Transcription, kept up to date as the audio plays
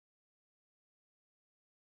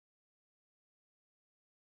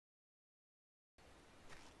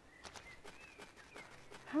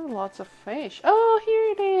lots of fish. Oh,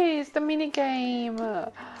 here it is, the mini game.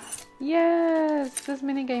 Yes, this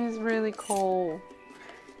mini game is really cool.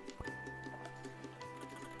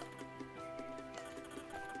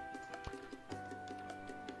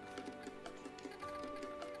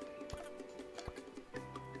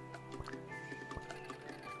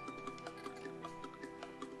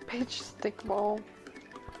 Beachstickball.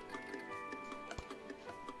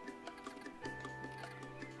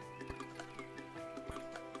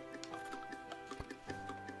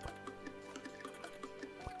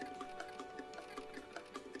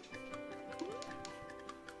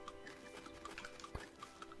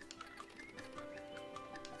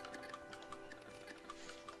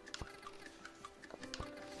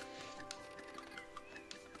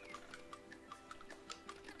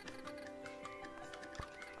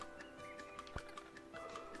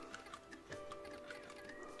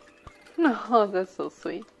 Oh, that's so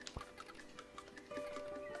sweet.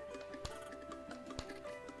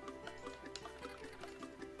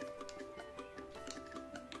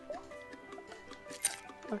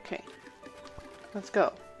 Okay, let's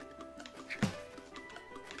go.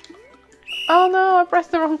 Oh no, I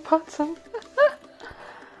pressed the wrong button.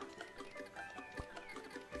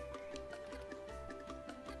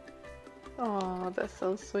 Oh, that's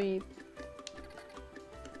so sweet.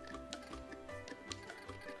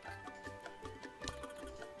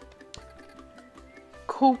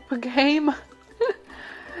 Coop game.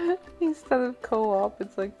 Instead of co-op,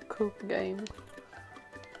 it's like coop game.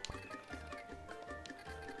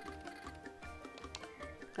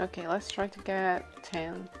 Okay, let's try to get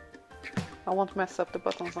 10. I won't mess up the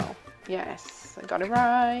buttons now. Yes, I got it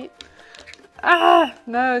right. Ah,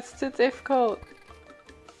 no, it's too difficult.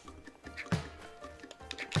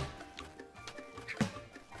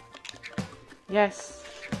 Yes.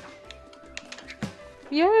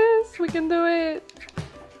 Yes, we can do it.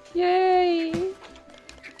 Yay!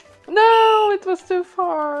 No, it was too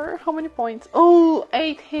far. How many points? Oh,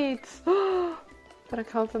 8 hits. But I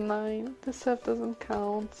counted 9. The save doesn't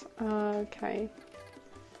count. Okay.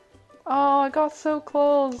 Oh, I got so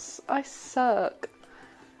close. I suck.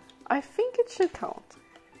 I think it should count.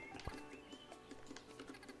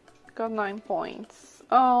 Got 9 points.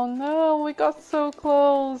 Oh no, we got so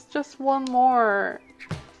close. Just one more.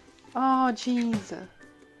 Oh, jeez.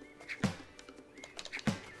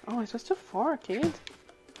 Oh, it was too far, kid.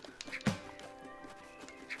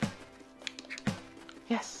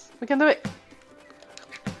 Yes, we can do it.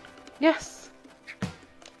 Yes.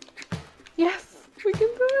 Yes, we can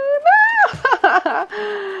do it.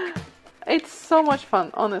 No! It's so much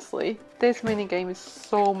fun, honestly. This mini game is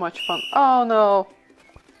so much fun. Oh no.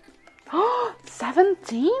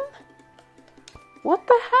 17? What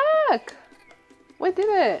the heck? We did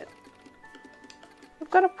it. We've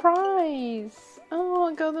got a prize. Oh,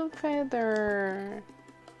 a golden feather.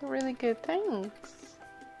 Really good, thanks.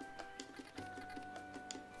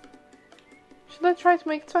 Should I try to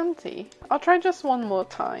make 20? I'll try just one more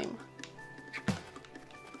time.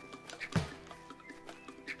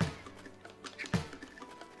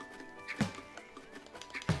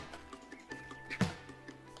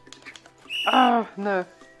 Oh, no.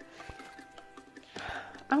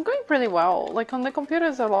 I'm going pretty well. Like, on the computer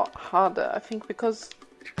it's a lot harder, I think, because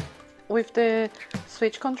with the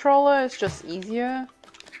Switch controller it's just easier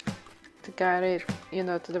to get it, you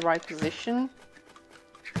know, to the right position.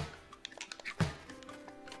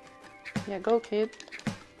 Yeah, go kid.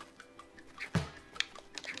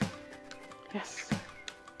 Yes.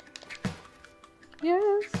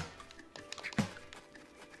 Yes.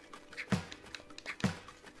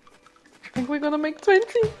 I think we're gonna make 20.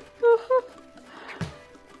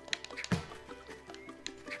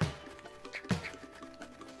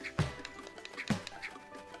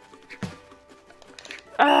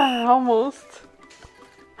 Ah, almost.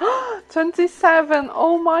 27.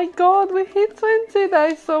 Oh my god, we hit 20.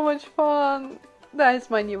 That is so much fun. That is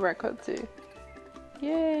my new record too.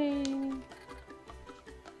 Yay.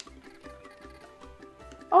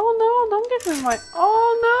 Oh no, don't give me my...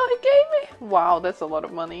 Oh no, he gave me... Wow, that's a lot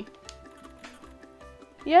of money.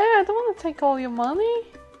 Yeah, I don't want to take all your money.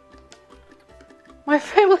 My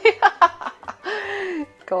family...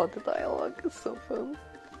 God, the dialogue is so fun.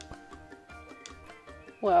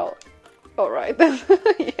 Well, alright then.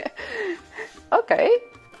 Yeah. Okay,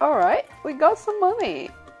 alright, we got some money.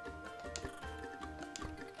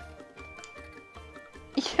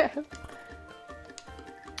 Yeah.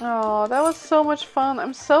 Oh, that was so much fun.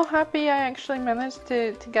 I'm so happy I actually managed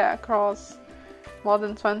to get across more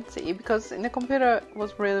than 20, because in the computer it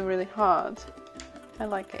was really hard. I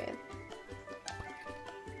like it.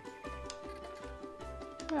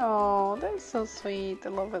 Oh, that's so sweet. I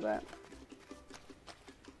love that.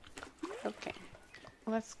 Okay,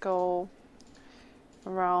 let's go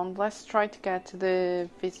around. Let's try to get to the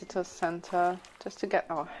visitor center just to get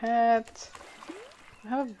our hat. I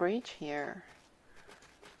have a bridge here.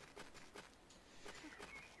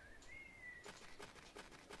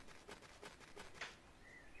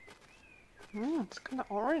 It's kind of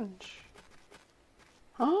orange.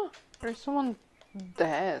 Huh? There's someone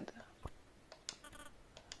dead.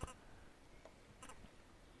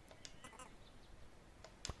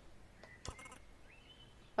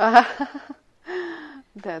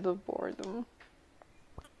 Dead of boredom.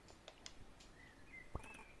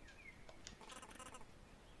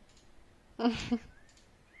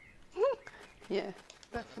 Yeah,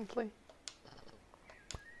 definitely.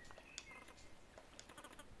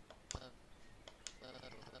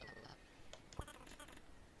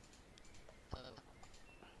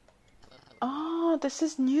 Oh, this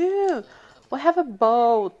is new. We have a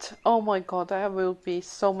boat. Oh my god, that will be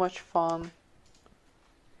so much fun.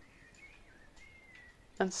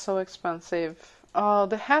 And so expensive. Oh,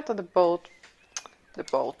 the hat or the boat? The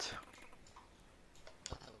boat.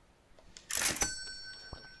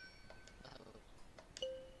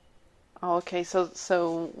 Oh, okay,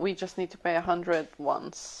 so we just need to pay 100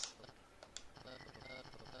 once.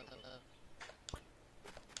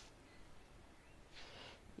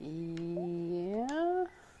 Yeah,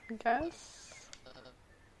 I guess.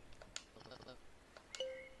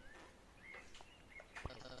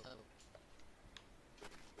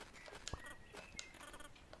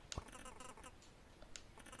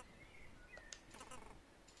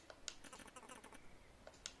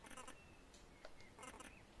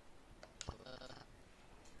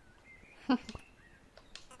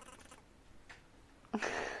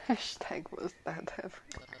 Hashtag was that ever.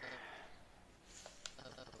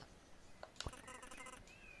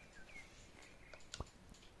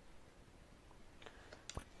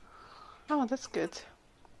 Oh, that's good.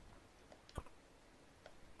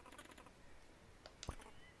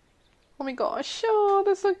 Oh my gosh, oh,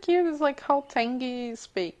 that's so cute. It's like how Tangy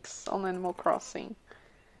speaks on Animal Crossing.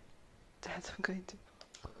 That's going to.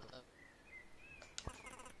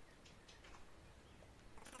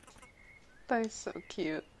 That is so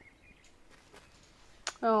cute.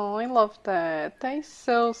 Oh, I love that. That is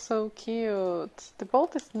so cute. The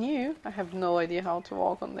boat is new. I have no idea how to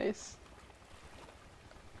walk on this.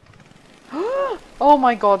 Oh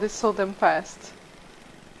my god, it's so damn fast.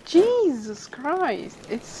 Jesus Christ,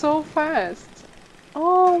 it's so fast.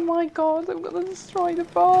 Oh my god, I'm gonna destroy the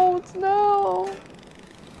boat. No.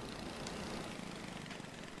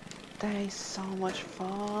 That is so much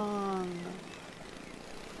fun.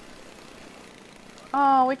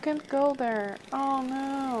 Oh, we can't go there. Oh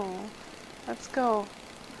no. Let's go.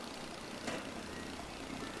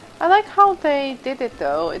 I like how they did it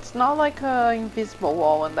though. It's not like an invisible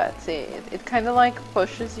wall and that's it. It kind of like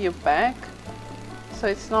pushes you back. So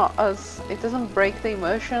it's not as... it doesn't break the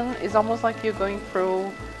immersion. It's almost like you're going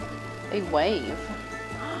through a wave.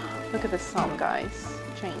 Look at the sun, guys.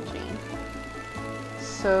 Changing.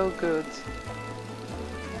 So good.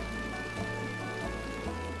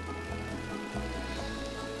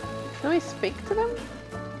 Can we speak to them?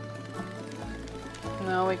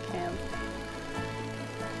 No, we can't.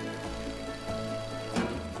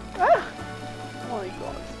 Ah! Oh my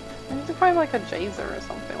god. I need to find like a jazer or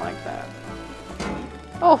something like that.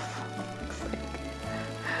 Oh, for fuck's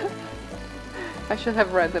sake. I should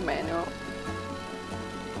have read the manual.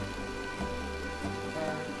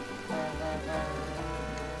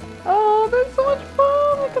 Oh, that's so much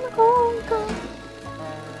fun! I can honk!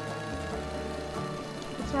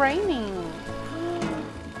 It's raining!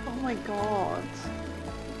 Oh my god.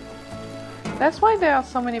 That's why there are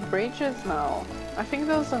so many bridges now. I think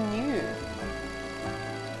those are new.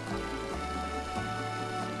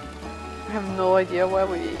 I have no idea where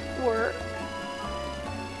we were.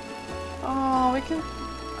 Oh, we can...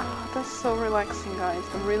 oh, that's so relaxing, guys.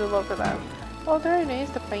 I really love that. Oh, there it is,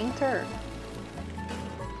 the painter.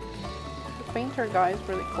 The painter guy is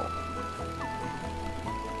really cool.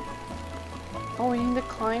 Oh, we need the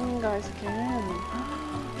climbing guys again.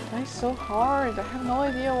 That is so hard. I have no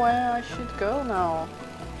idea where I should go now.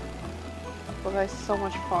 But that's so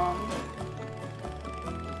much fun.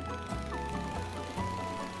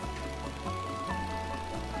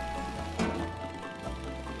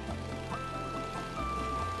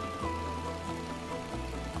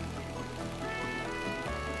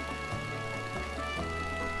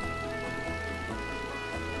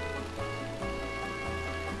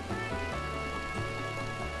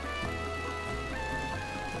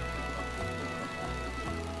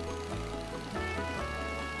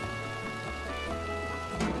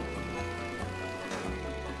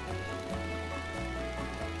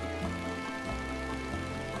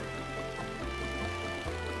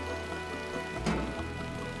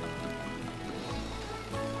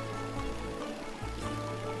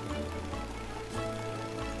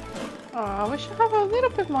 Oh, we should have a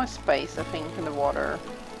little bit more space, I think, in the water.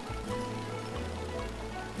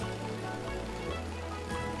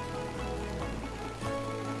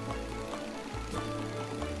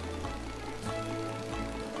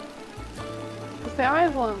 Because the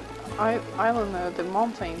island, the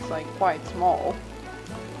mountain's like quite small.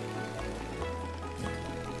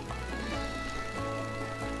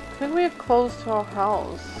 I think we are close to our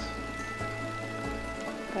house.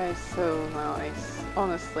 That is so nice.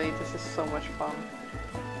 Honestly, this is so much fun.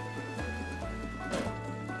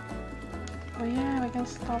 Oh yeah, we can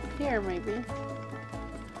stop here maybe.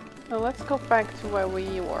 No, let's go back to where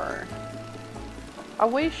we were.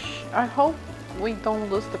 I hope we don't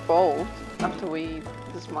lose the boat after we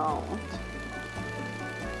dismount.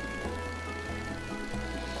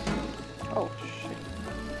 Oh shit.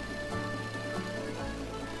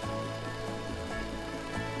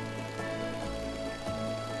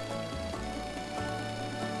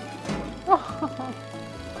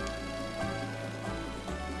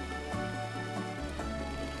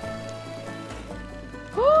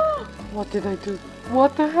 What did I do?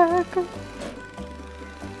 What the heck?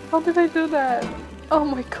 How did I do that? Oh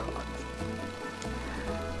my god.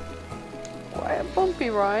 Why bumpy,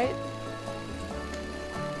 right?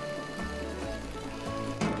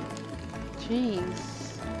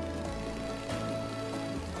 Jeez.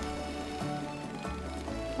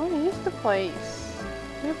 Where is the place?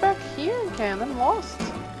 We're back here again. I'm lost.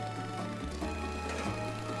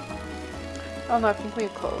 Oh no, I think we're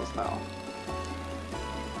closed now.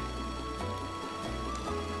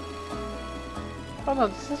 Oh no,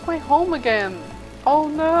 this is my home again! Oh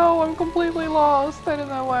no, I'm completely lost! I don't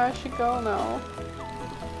know where I should go now.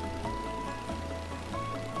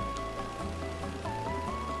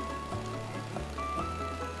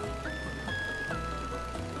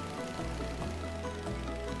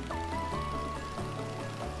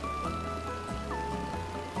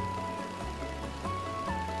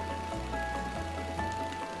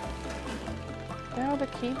 There are the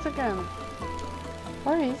keys again.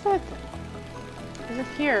 Where is it? Is it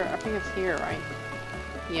here? I think it's here, right?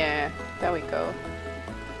 Yeah, there we go.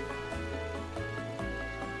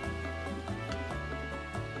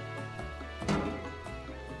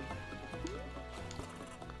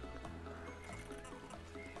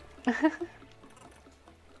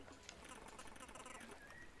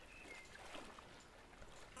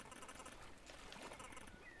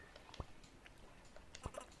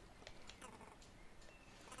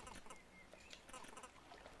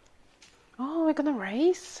 Oh, we're gonna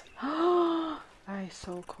race? That is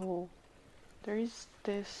so cool. There is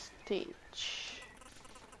this stage.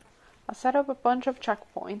 I set up a bunch of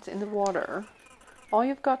checkpoints in the water. All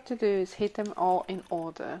you've got to do is hit them all in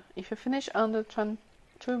order. If you finish under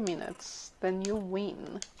 2 minutes, then you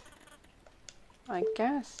win. I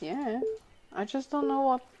guess, yeah. I just don't know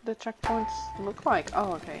what the checkpoints look like.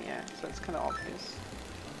 Oh, okay, yeah, so it's kind of obvious.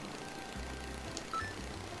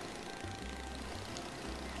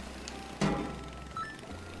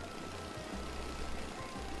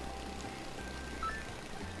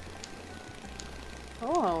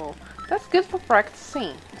 Oh, that's good for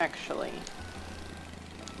practicing, actually.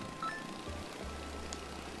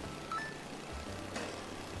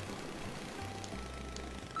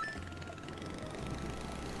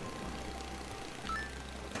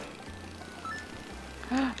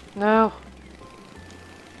 No.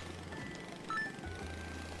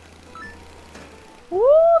 Woo,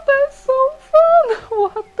 that's so fun!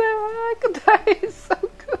 What the heck? That is so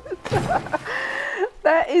good!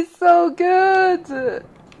 That is so good!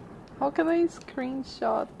 How can I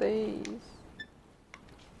screenshot these?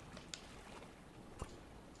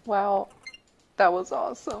 Wow, that was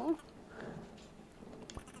awesome.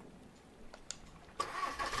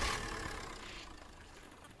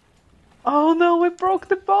 Oh no, we broke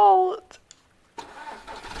the boat!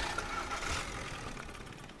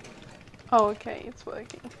 Oh, okay, it's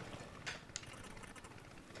working.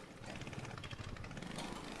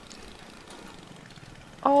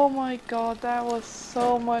 Oh my god, that was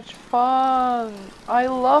so much fun! I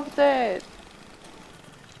loved it!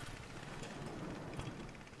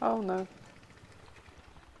 Oh no.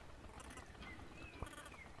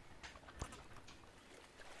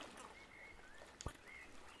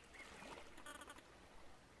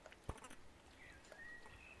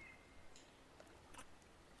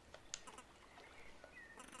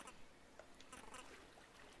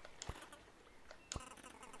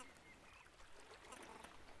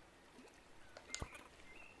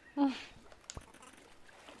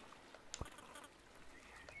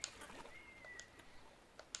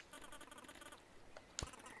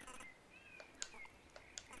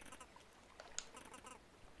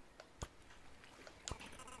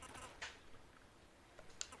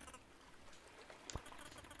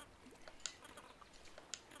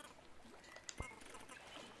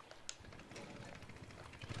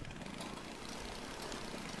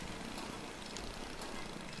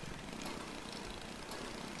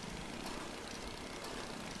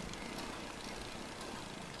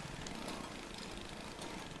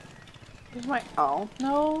 There's my owl.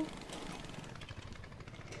 No.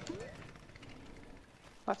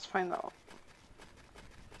 Let's find out.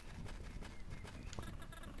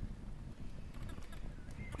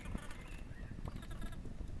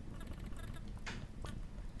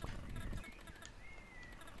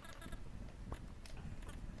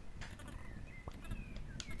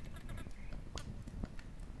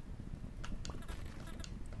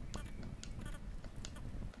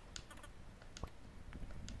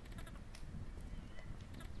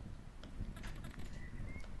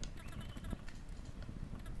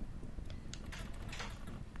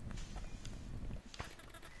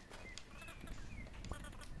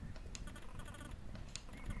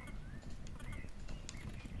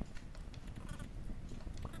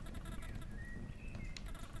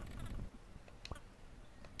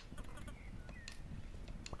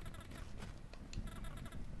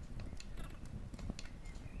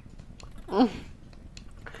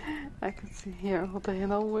 I can see here. What the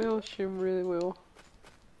hell will? She really will.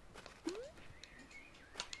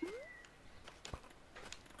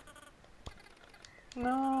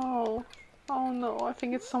 No. Oh no, I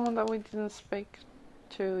think it's someone that we didn't speak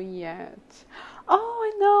to yet. Oh,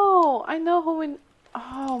 I know! I know who we...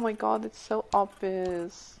 Oh my god, it's so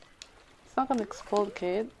obvious. It's not gonna explode,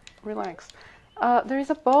 kid. Relax. There is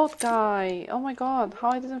a boat guy. Oh my god, how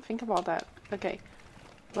I didn't think about that. Okay,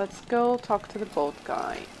 let's go talk to the boat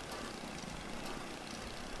guy.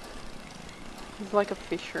 He's like a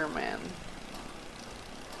fisherman.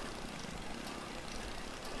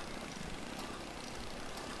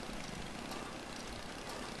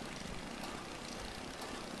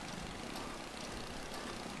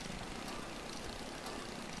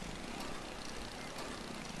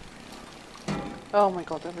 Oh my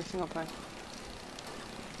god, every single time.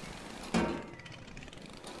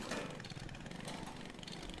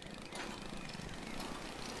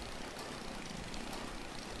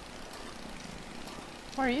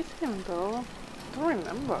 Where is him though? I don't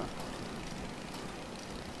remember.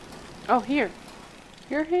 Oh, here.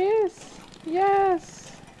 Here he is.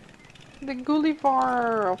 Yes. The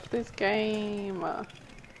Gulliver of this game.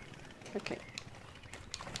 Okay.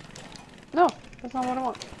 No, that's not what I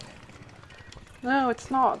want. No,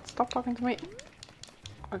 it's not. Stop talking to me.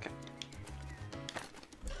 Okay.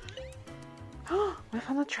 We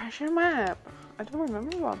found a treasure map. I don't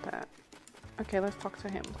remember about that. Okay, let's talk to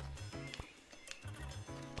him.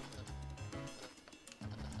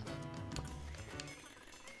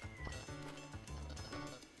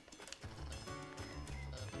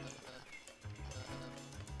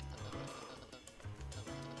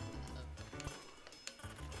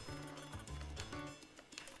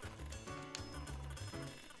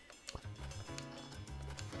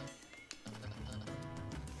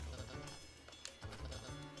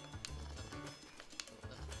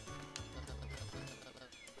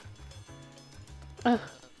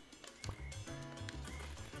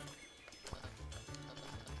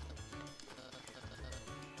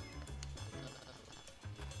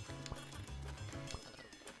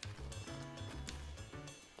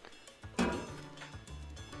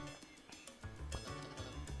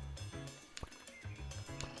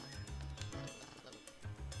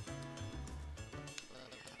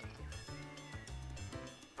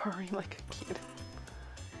 Purring like a kid.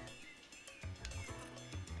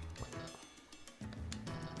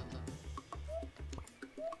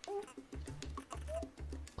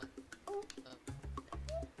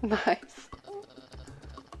 Nice.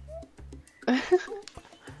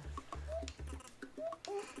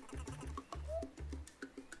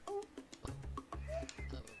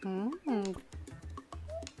 Mm.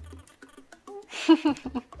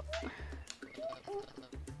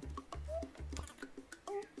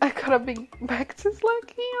 I got a big back to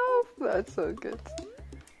slacking off. That's so good.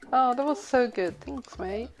 Oh, that was so good. Thanks,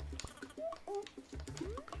 mate.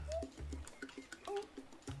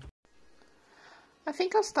 I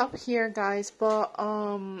think I'll stop here, guys, but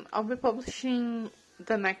I'll be publishing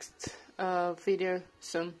the next video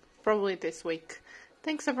soon, probably this week.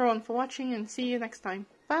 Thanks everyone for watching and see you next time.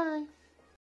 Bye!